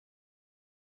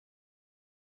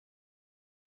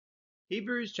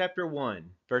Hebrews chapter 1,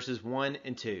 verses 1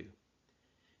 and 2.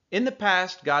 In the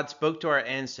past, God spoke to our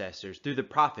ancestors through the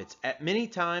prophets at many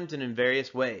times and in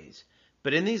various ways.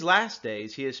 But in these last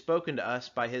days, he has spoken to us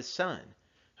by his Son,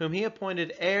 whom he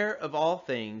appointed heir of all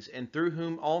things, and through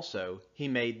whom also he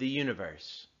made the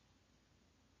universe.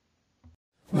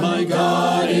 My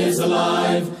God is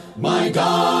alive, my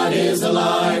God is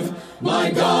alive, my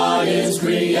God is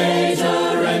creator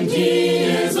and he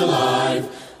is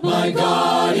alive. My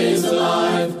God is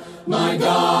alive, my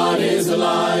God is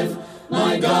alive,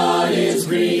 my God is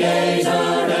creator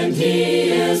and he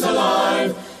is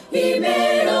alive. He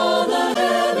made all the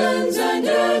heavens and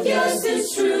earth, yes,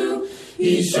 it's true.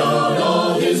 He showed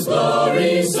all his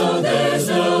glory, so there's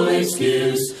no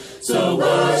excuse. So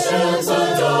worship,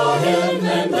 adore him,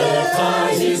 and lift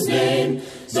high his name.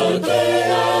 So King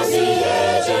as he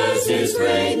ages, his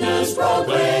greatness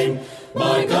proclaim.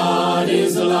 My God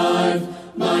is alive,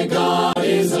 my God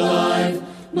is alive,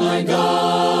 my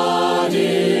God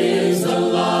is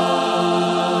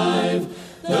alive.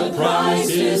 The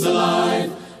Christ is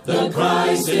alive, the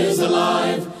Christ is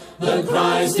alive, the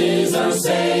Christ is our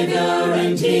Savior,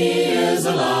 and he is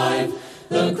alive.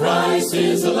 The Christ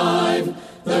is alive,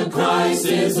 the Christ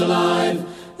is alive,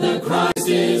 the Christ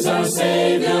is our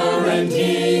Savior, and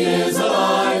he is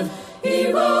alive.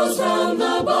 He rose from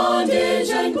the bondage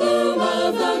and gloom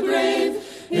of the grave,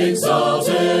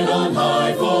 exalted on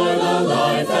high for the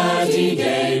life that he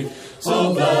gave.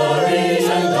 So glory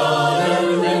and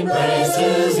honor and praise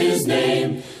to his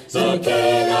name. The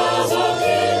King of all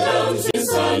kingdoms his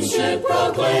sonship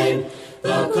proclaim.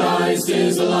 The Christ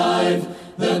is alive,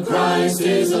 the Christ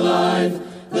is alive,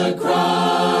 the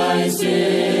Christ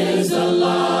is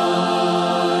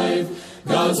alive.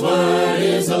 God's word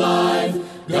is alive,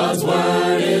 God's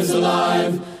word is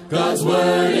alive, God's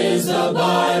word is the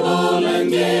Bible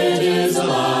and it is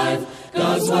alive.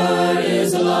 God's word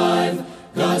is alive,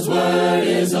 God's word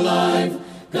is alive,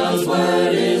 God's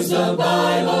word is the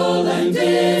Bible and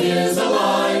it is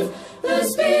alive. The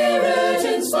Spirit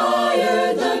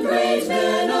inspired the great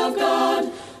men of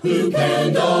God, who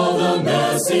penned all the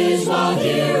message while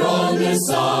here on this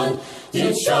sod.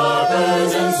 It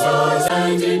sharpens and swords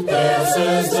and it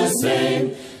pierces the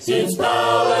same. Its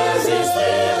powers is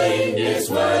living, its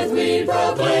worth we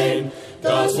proclaim.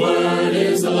 God's word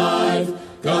is alive,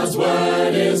 God's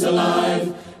word is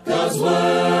alive, God's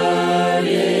word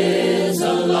is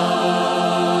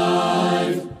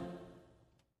alive.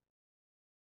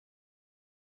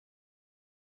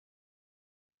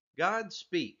 God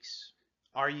speaks.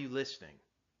 Are you listening?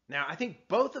 Now, I think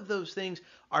both of those things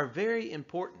are very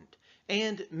important.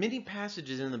 And many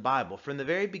passages in the Bible, from the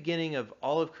very beginning of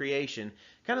all of creation,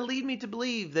 kind of lead me to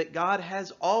believe that God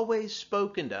has always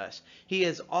spoken to us. He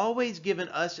has always given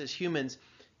us as humans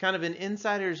kind of an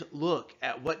insider's look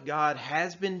at what God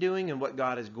has been doing and what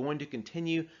God is going to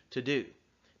continue to do.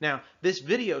 Now, this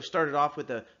video started off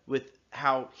with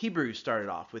how Hebrews started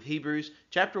off, with Hebrews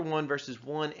chapter 1, verses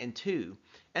 1 and 2.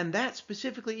 And that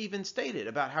specifically even stated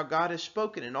about how God has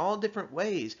spoken in all different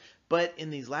ways, but in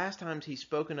these last times he's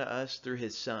spoken to us through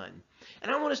his Son. And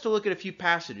I want us to look at a few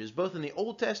passages, both in the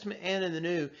Old Testament and in the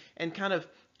New, and kind of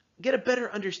get a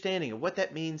better understanding of what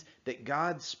that means that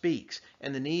God speaks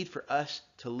and the need for us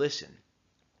to listen.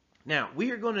 Now,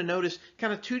 we are going to notice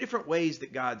kind of two different ways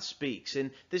that God speaks, and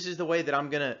this is the way that I'm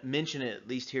going to mention it, at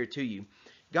least here to you.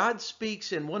 God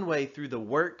speaks in one way through the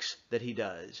works that he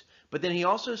does, but then he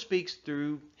also speaks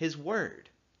through his word.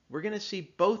 We're going to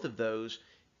see both of those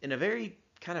in a very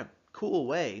kind of cool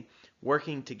way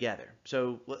working together.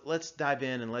 So let's dive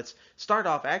in and let's start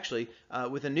off actually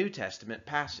with a New Testament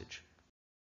passage.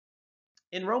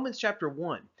 In Romans chapter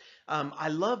 1, I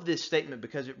love this statement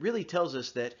because it really tells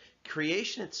us that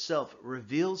creation itself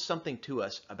reveals something to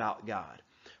us about God.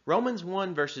 Romans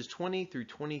 1 verses 20 through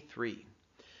 23.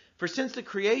 For since the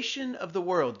creation of the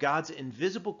world, God's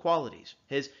invisible qualities,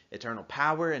 his eternal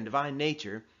power and divine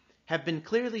nature, have been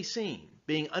clearly seen,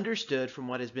 being understood from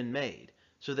what has been made,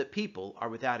 so that people are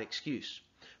without excuse.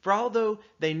 For although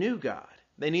they knew God,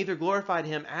 they neither glorified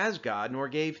him as God nor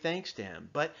gave thanks to him,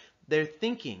 but their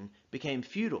thinking became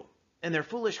futile, and their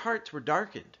foolish hearts were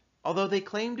darkened. Although they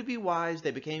claimed to be wise, they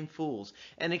became fools,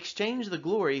 and exchanged the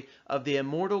glory of the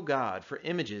immortal God for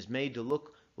images made to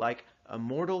look like a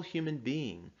mortal human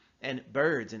being, and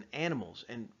birds and animals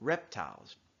and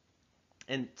reptiles.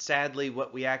 And sadly,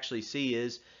 what we actually see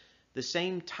is the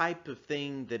same type of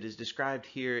thing that is described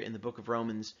here in the book of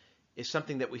Romans is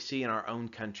something that we see in our own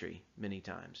country many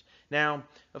times. Now,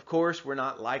 of course, we're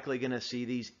not likely going to see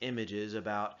these images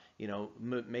about,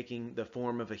 making the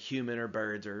form of a human or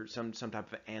birds or some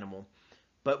type of animal.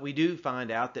 But we do find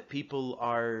out that people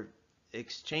are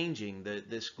exchanging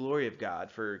this glory of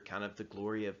God for kind of the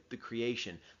glory of the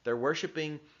creation. They're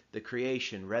worshiping the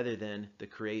creation rather than the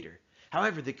Creator.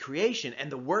 However, the creation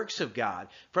and the works of God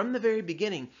from the very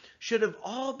beginning should have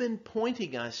all been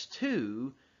pointing us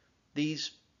to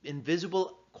these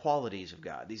invisible qualities of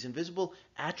God, these invisible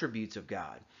attributes of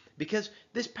God. Because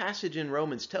this passage in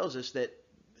Romans tells us that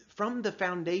from the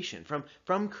foundation,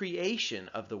 from creation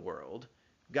of the world,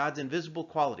 God's invisible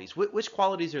qualities. Which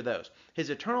qualities are those? His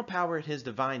eternal power and his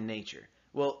divine nature.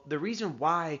 Well, the reason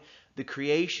why the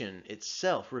creation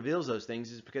itself reveals those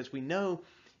things is because we know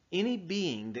any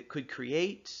being that could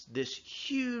create this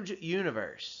huge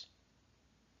universe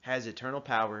has eternal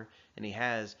power and he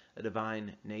has a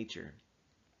divine nature.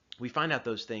 We find out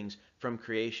those things from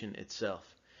creation itself.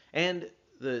 And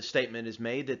the statement is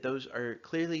made that those are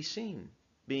clearly seen,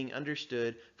 being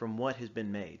understood from what has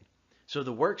been made. So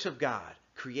the works of God,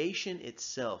 creation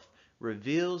itself,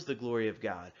 reveals the glory of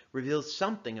God, reveals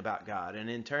something about God, and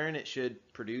in turn it should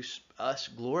produce us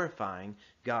glorifying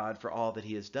God for all that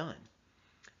he has done.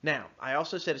 Now, I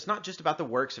also said it's not just about the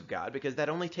works of God, because that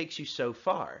only takes you so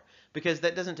far, because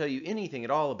that doesn't tell you anything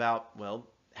at all about, well,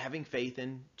 having faith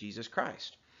in Jesus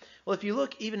Christ. Well, if you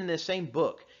look even in this same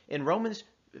book, in Romans,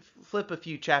 flip a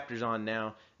few chapters on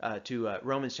now to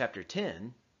Romans chapter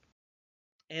 10.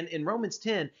 And in Romans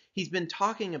 10, he's been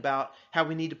talking about how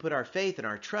we need to put our faith and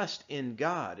our trust in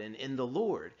God and in the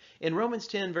Lord. In Romans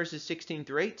 10, verses 16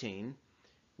 through 18,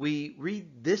 we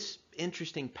read this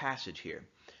interesting passage here.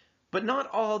 But not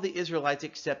all the Israelites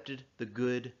accepted the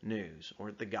good news,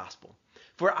 or the gospel.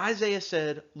 For Isaiah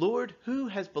said, Lord, who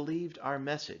has believed our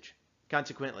message?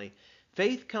 Consequently,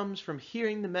 faith comes from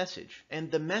hearing the message, and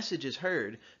the message is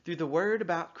heard through the word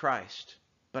about Christ.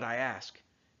 But I ask,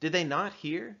 did they not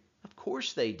hear? Of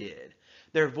course they did.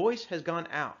 Their voice has gone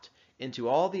out into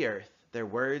all the earth, their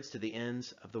words to the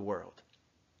ends of the world.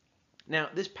 Now,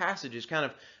 this passage is kind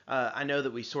of, I know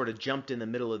that we sort of jumped in the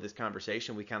middle of this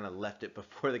conversation. We kind of left it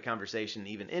before the conversation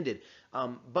even ended.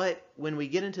 But when we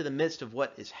get into the midst of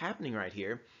what is happening right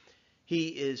here, he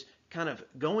is kind of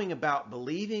going about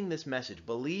believing this message,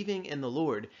 believing in the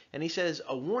Lord. And he says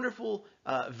a wonderful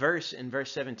verse in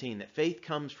verse 17, that faith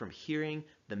comes from hearing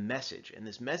the message. And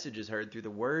this message is heard through the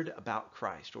word about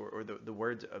Christ, or the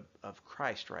words of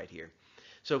Christ right here.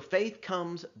 So faith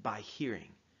comes by hearing.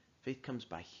 Faith comes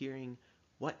by hearing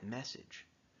what message?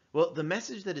 Well, the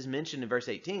message that is mentioned in verse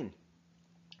 18,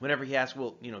 whenever he asks,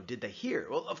 well, did they hear?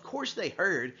 Well, of course they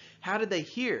heard. How did they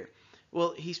hear?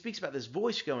 Well, he speaks about this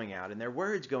voice going out and their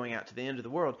words going out to the end of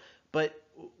the world. But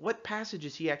what passage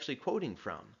is he actually quoting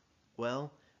from?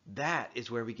 Well, that is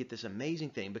where we get this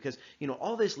amazing thing, because,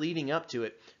 all this leading up to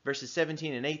it, verses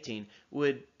 17 and 18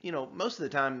 would, most of the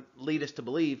time lead us to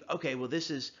believe, okay, well, this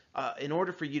is, in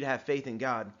order for you to have faith in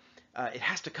God, it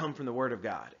has to come from the Word of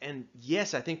God. And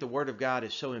yes, I think the Word of God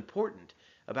is so important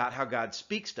about how God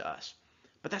speaks to us.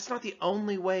 But that's not the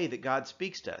only way that God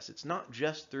speaks to us. It's not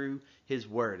just through his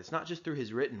word. It's not just through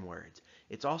his written words.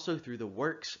 It's also through the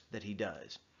works that he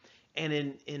does.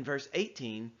 And in verse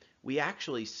 18, we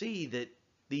actually see that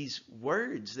these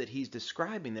words that he's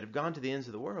describing that have gone to the ends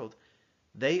of the world,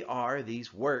 they are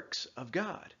these works of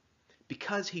God,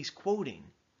 because he's quoting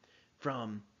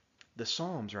from the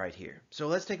Psalms right here. So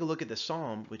let's take a look at the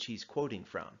Psalm which he's quoting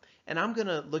from. And I'm going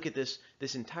to look at this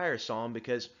entire Psalm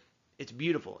because it's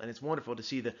beautiful and it's wonderful to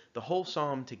see the whole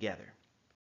Psalm together.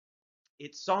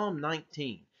 It's Psalm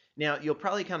 19. Now, you'll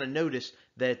probably kind of notice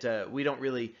that we don't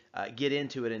really get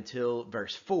into it until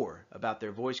verse 4, about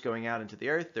their voice going out into the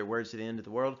earth, their words to the end of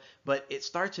the world. But it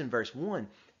starts in verse 1,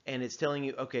 and it's telling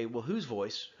you, okay, well, whose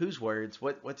voice, whose words,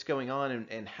 what's going on,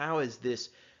 and how is this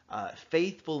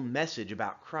faithful message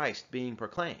about Christ being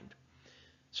proclaimed?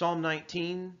 Psalm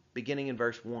 19, beginning in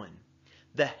verse 1.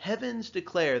 The heavens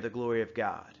declare the glory of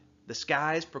God. The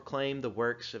skies proclaim the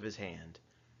works of his hand,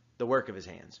 the work of his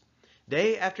hands.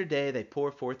 Day after day they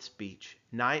pour forth speech.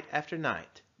 Night after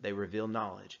night they reveal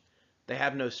knowledge. They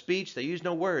have no speech, they use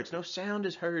no words, no sound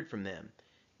is heard from them.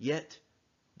 Yet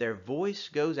their voice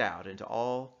goes out into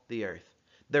all the earth,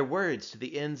 their words to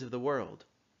the ends of the world.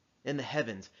 In the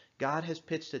heavens, God has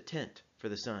pitched a tent for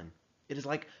the sun. It is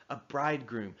like a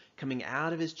bridegroom coming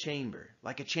out of his chamber,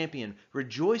 like a champion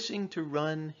rejoicing to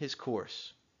run his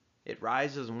course. It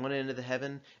rises on one end of the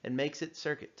heaven and makes its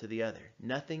circuit to the other.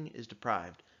 Nothing is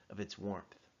deprived of its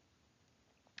warmth.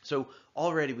 So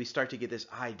already we start to get this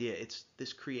idea. It's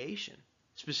this creation,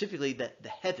 specifically the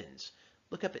heavens.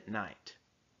 Look up at night.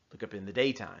 Look up in the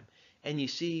daytime. And you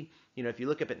see, if you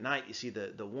look up at night, you see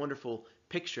the wonderful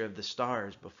picture of the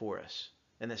stars before us.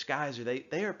 And the skies,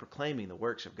 they are proclaiming the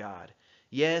works of God.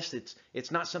 Yes,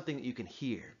 it's not something that you can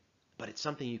hear, but it's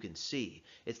something you can see.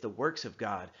 It's the works of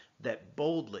God that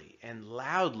boldly and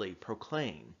loudly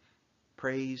proclaim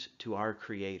praise to our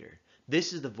Creator.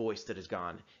 This is the voice that has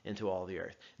gone into all the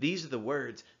earth. These are the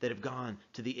words that have gone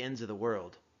to the ends of the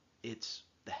world. It's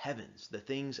the heavens, the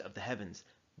things of the heavens,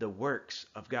 the works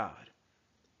of God.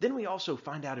 Then we also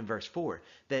find out in verse 4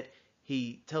 that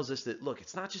he tells us that, look,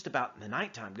 it's not just about the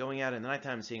nighttime, going out in the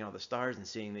nighttime and seeing all the stars and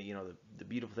seeing the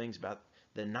beautiful things about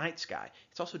the night sky.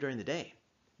 It's also during the day,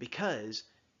 because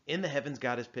in the heavens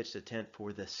God has pitched a tent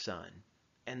for the sun.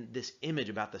 And this image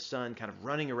about the sun kind of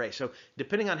running a race. So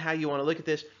depending on how you want to look at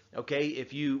this, okay,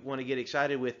 if you want to get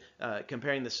excited with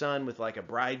comparing the sun with like a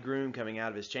bridegroom coming out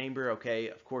of his chamber, okay,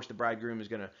 of course the bridegroom is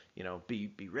going to,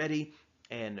 be ready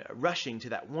and rushing to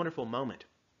that wonderful moment.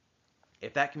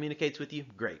 If that communicates with you,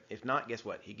 great. If not, guess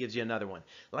what? He gives you another one.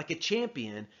 Like a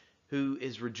champion who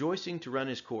is rejoicing to run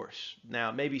his course.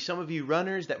 Now, maybe some of you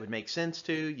runners, that would make sense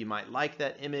to. You might like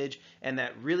that image, and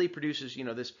that really produces,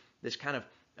 this kind of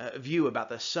view about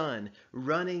the sun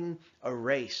running a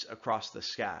race across the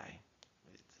sky.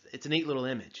 It's a neat little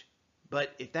image.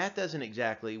 But if that doesn't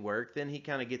exactly work, then he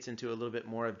kind of gets into a little bit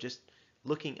more of just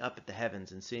looking up at the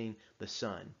heavens and seeing the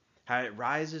sun. How it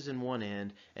rises in one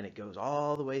end and it goes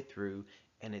all the way through,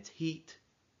 and its heat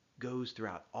goes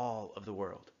throughout all of the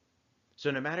world. So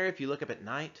no matter if you look up at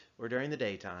night or during the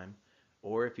daytime,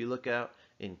 or if you look out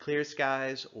in clear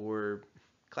skies or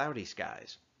cloudy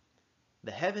skies,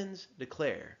 the heavens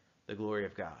declare the glory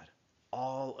of God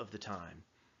all of the time.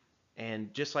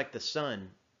 And just like the sun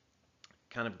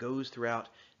kind of goes throughout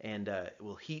and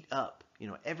will heat up,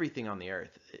 everything on the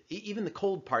earth. Even the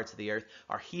cold parts of the earth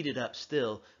are heated up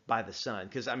still by the sun.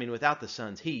 Because, without the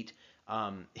sun's heat,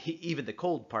 even the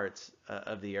cold parts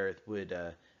of the earth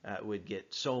would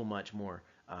get so much more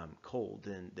cold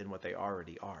than what they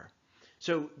already are.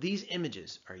 So these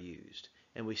images are used.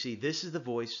 And we see this is the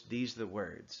voice, these are the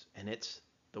words. And it's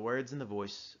the words and the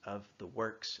voice of the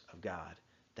works of God,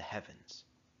 the heavens.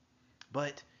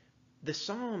 But the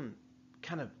psalm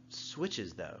kind of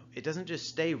switches, though. It doesn't just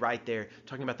stay right there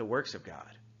talking about the works of God.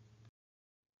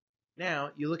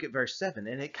 Now you look at verse 7,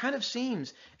 and it kind of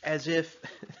seems as if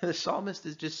the psalmist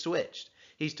has just switched.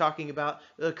 He's talking about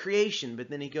creation, but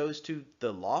then he goes to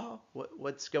the law.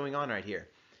 What's going on right here?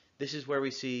 This is where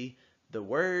we see the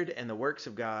word and the works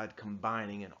of God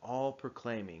combining and all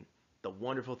proclaiming the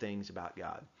wonderful things about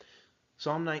God.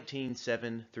 Psalm 19,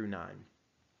 7 through 9.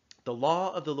 The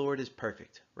law of the Lord is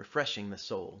perfect, refreshing the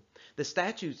soul. The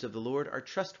statutes of the Lord are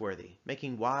trustworthy,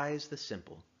 making wise the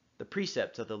simple. The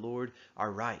precepts of the Lord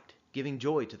are right, giving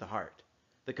joy to the heart.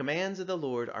 The commands of the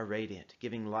Lord are radiant,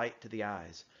 giving light to the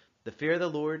eyes. The fear of the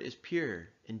Lord is pure,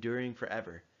 enduring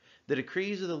forever. The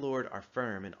decrees of the Lord are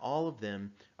firm, and all of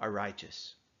them are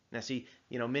righteous. Now see,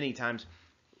 many times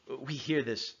we hear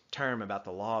this term about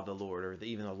the law of the Lord, or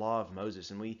even the law of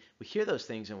Moses, and we hear those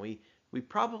things and we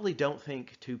probably don't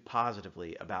think too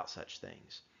positively about such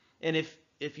things. And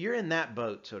if you're in that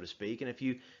boat, so to speak, and if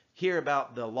you hear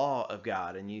about the law of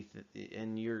God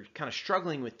and you're kind of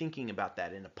struggling with thinking about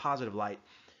that in a positive light,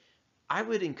 I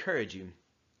would encourage you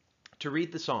to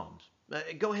read the Psalms.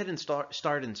 Go ahead and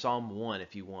start in Psalm 1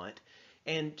 if you want,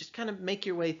 and just kind of make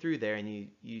your way through there, and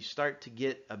you start to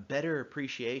get a better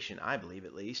appreciation, I believe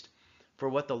at least, for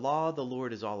what the law of the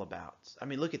Lord is all about.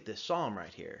 Look at this psalm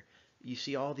right here. You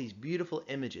see all these beautiful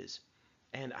images.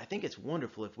 And I think it's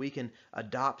wonderful if we can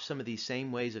adopt some of these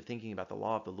same ways of thinking about the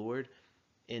law of the Lord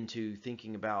into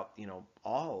thinking about,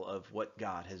 all of what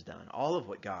God has done, all of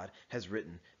what God has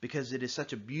written, because it is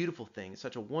such a beautiful thing,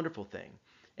 such a wonderful thing.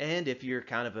 And if you're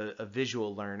kind of a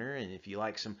visual learner, and if you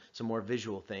like some more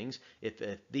visual things, if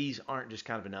these aren't just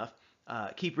kind of enough,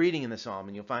 keep reading in the Psalm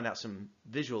and you'll find out some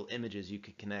visual images you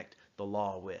could connect the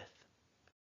law with.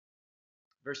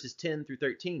 Verses 10 through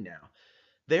 13 now.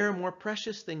 They are more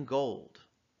precious than gold,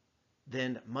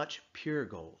 than much pure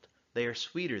gold. They are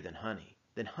sweeter than honey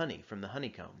from the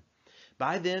honeycomb.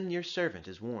 By them your servant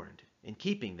is warned. In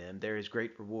keeping them there is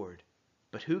great reward.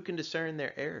 But who can discern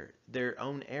their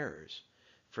own errors?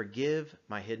 Forgive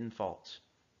my hidden faults.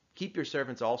 Keep your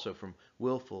servants also from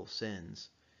willful sins.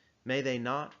 May they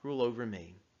not rule over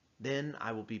me. Then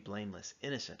I will be blameless,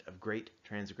 innocent of great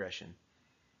transgression.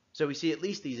 So we see at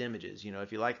least these images.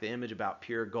 If you like the image about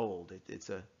pure gold,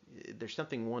 there's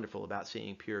something wonderful about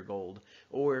seeing pure gold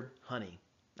or honey.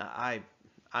 Now,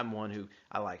 I'm one who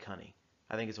I like honey.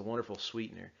 I think it's a wonderful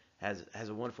sweetener, has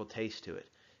a wonderful taste to it.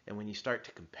 And when you start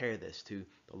to compare this to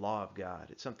the law of God,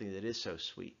 it's something that is so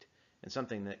sweet and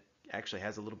something that actually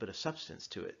has a little bit of substance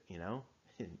to it.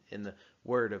 In the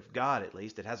Word of God, at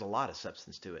least, it has a lot of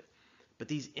substance to it. But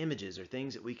these images are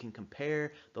things that we can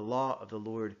compare the law of the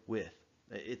Lord with.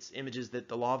 It's images that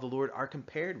the law of the Lord are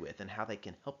compared with, and how they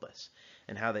can help us,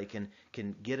 and how they can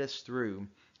get us through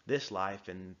this life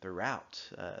and throughout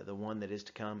the one that is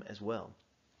to come as well.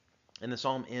 And the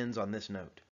psalm ends on this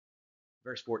note.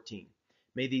 Verse 14,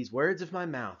 may these words of my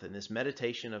mouth and this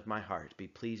meditation of my heart be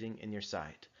pleasing in your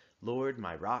sight, Lord,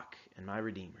 my rock and my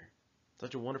redeemer.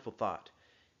 Such a wonderful thought.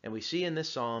 And we see in this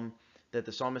psalm that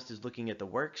the psalmist is looking at the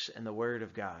works and the word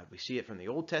of God. We see it from the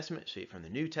Old Testament, see it from the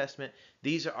New Testament.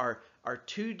 These are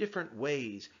two different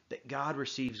ways that God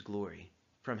receives glory,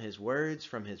 from his words,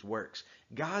 from his works.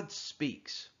 God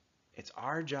speaks. It's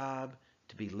our job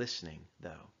to be listening,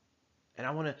 though. And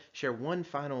I want to share one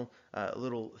final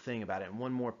little thing about it, and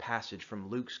one more passage from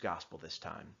Luke's gospel this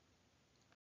time.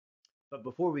 But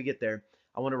before we get there,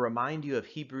 I want to remind you of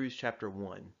Hebrews chapter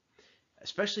 1,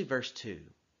 especially verse 2.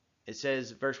 It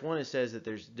says, verse 1, it says that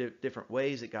there's different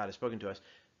ways that God has spoken to us.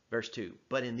 Verse 2,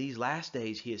 but in these last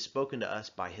days he has spoken to us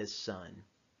by his Son.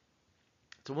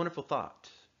 It's a wonderful thought.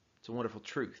 It's a wonderful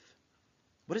truth.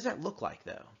 What does that look like,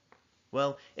 though?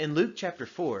 Well, in Luke chapter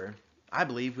 4, I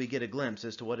believe we get a glimpse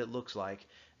as to what it looks like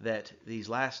that these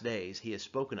last days he has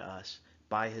spoken to us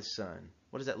by his Son.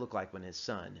 What does that look like when his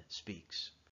Son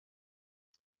speaks?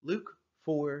 Luke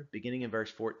 4, beginning in verse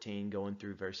 14, going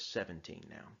through verse 17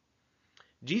 now.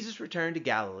 Jesus returned to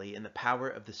Galilee in the power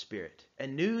of the Spirit,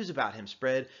 and news about him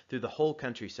spread through the whole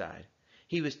countryside.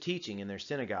 He was teaching in their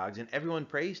synagogues, and everyone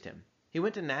praised him. He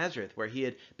went to Nazareth, where he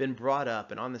had been brought up,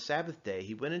 and on the Sabbath day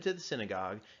he went into the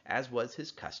synagogue, as was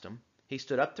his custom. He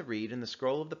stood up to read, and the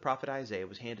scroll of the prophet Isaiah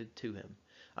was handed to him.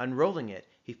 Unrolling it,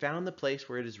 he found the place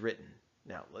where it is written.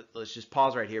 Now, let's just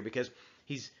pause right here, because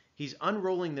he's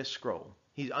unrolling this scroll.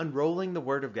 He's unrolling the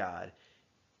Word of God.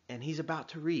 And he's about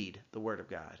to read the Word of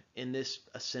God in this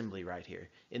assembly right here,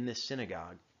 in this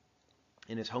synagogue,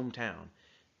 in his hometown.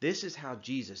 This is how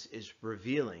Jesus is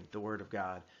revealing the Word of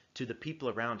God to the people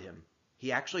around him.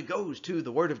 He actually goes to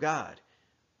the Word of God,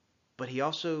 but he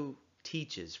also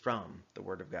teaches from the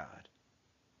Word of God.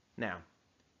 Now,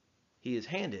 he is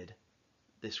handed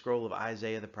the scroll of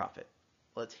Isaiah the prophet.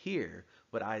 Let's hear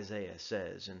what Isaiah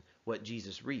says and what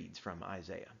Jesus reads from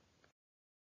Isaiah.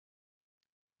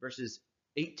 Verses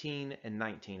 18 and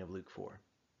 19 of Luke 4,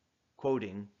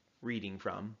 reading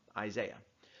from Isaiah.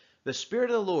 The Spirit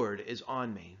of the Lord is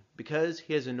on me, because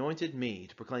he has anointed me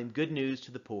to proclaim good news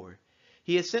to the poor.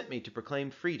 He has sent me to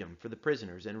proclaim freedom for the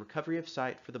prisoners and recovery of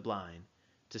sight for the blind,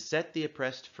 to set the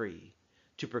oppressed free,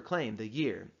 to proclaim the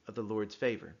year of the Lord's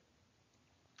favor.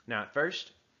 Now at first,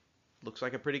 looks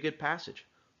like a pretty good passage.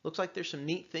 Looks like there's some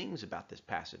neat things about this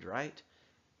passage, right?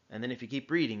 And then if you keep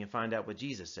reading and find out what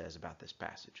Jesus says about this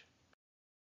passage.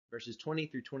 Verses 20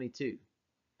 through 22.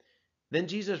 Then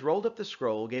Jesus rolled up the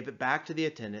scroll, gave it back to the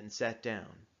attendant, and sat down.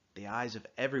 The eyes of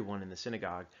everyone in the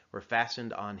synagogue were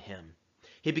fastened on him.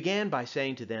 He began by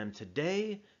saying to them,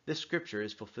 today this scripture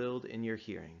is fulfilled in your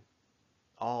hearing.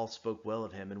 All spoke well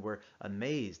of him and were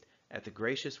amazed at the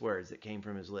gracious words that came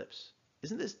from his lips.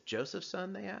 Isn't this Joseph's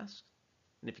son, they asked?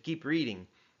 And if you keep reading,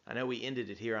 I know we ended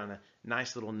it here on a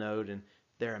nice little note, and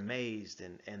they're amazed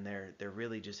and they're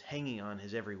really just hanging on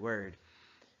his every word.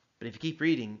 But if you keep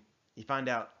reading, you find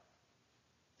out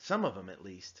some of them, at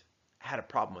least, had a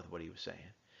problem with what he was saying.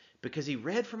 Because he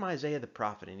read from Isaiah the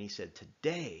prophet, and he said,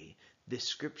 today this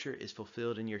scripture is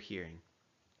fulfilled in your hearing.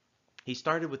 He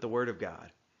started with the Word of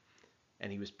God,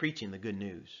 and he was preaching the good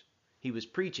news. He was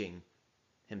preaching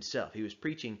himself. He was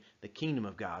preaching the kingdom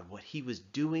of God, what he was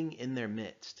doing in their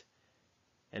midst.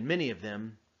 And many of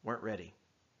them weren't ready.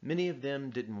 Many of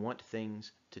them didn't want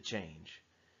things to change.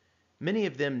 Many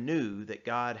of them knew that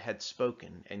God had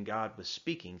spoken and God was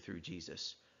speaking through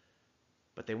Jesus,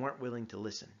 but they weren't willing to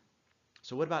listen.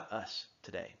 So what about us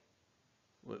today?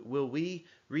 Will we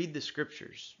read the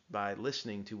scriptures by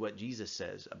listening to what Jesus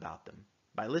says about them?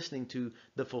 By listening to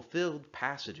the fulfilled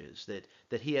passages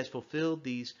that he has fulfilled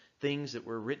these things that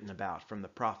were written about from the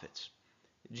prophets?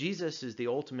 Jesus is the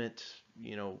ultimate,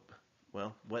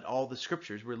 what all the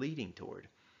scriptures were leading toward.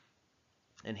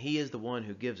 And he is the one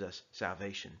who gives us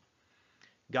salvation.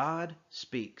 God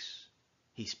speaks.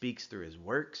 He speaks through his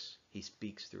works. He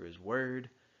speaks through his word.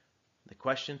 The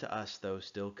question to us, though,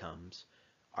 still comes,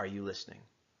 are you listening?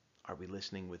 Are we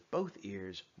listening with both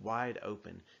ears wide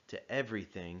open to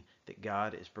everything that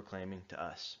God is proclaiming to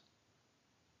us?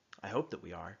 I hope that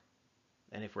we are.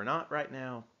 And if we're not right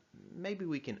now, maybe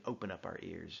we can open up our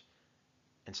ears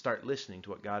and start listening to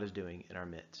what God is doing in our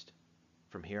midst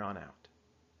from here on out.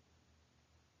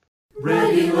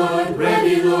 Ready, Lord,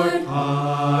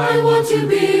 I want to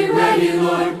be ready,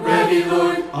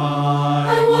 Lord,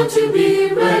 I want to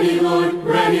be ready, Lord,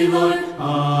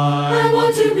 I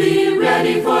want to be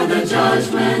ready for the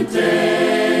judgment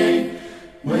day.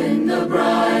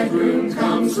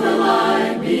 comes, will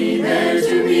I be there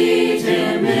to meet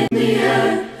him in the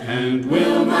air? And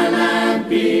will my lamp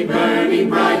be burning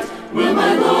bright? Will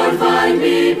my Lord find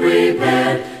me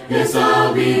prepared? Yes,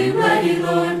 I'll be ready,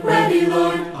 Lord, ready,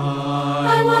 Lord.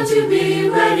 I want to be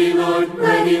ready, Lord,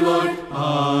 ready, Lord.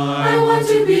 I want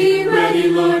to be ready,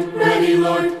 Lord, ready,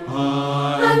 Lord.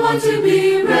 I want to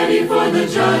be ready for the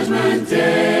judgment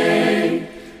day.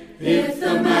 If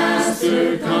the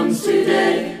Master comes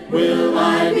today, will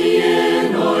I be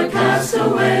in or cast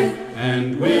away?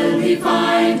 And will he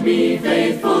find me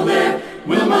faithful there?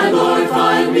 Will my Lord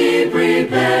find me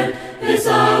prepared? Yes,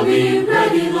 I'll be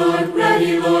ready, Lord,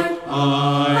 ready, Lord.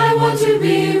 I want to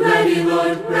be ready,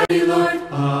 Lord, ready, Lord.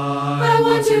 I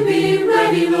want to be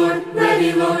ready, Lord,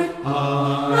 ready, Lord.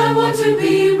 I want to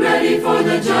be ready for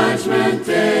the judgment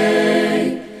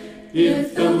day.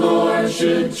 If the Lord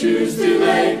should choose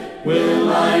delay, will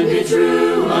I be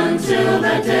true until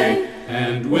that day?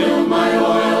 And will my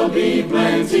oil be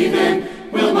plenty then?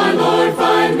 Will my Lord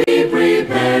find me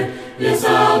prepared? Yes,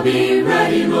 I'll be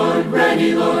ready, Lord,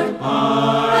 ready, Lord.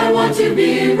 I want to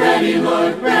be ready,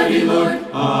 Lord, ready, Lord.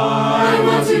 I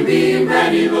want to be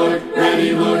ready, Lord,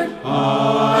 ready, Lord.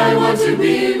 I want to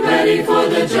be ready for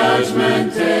the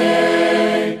judgment day.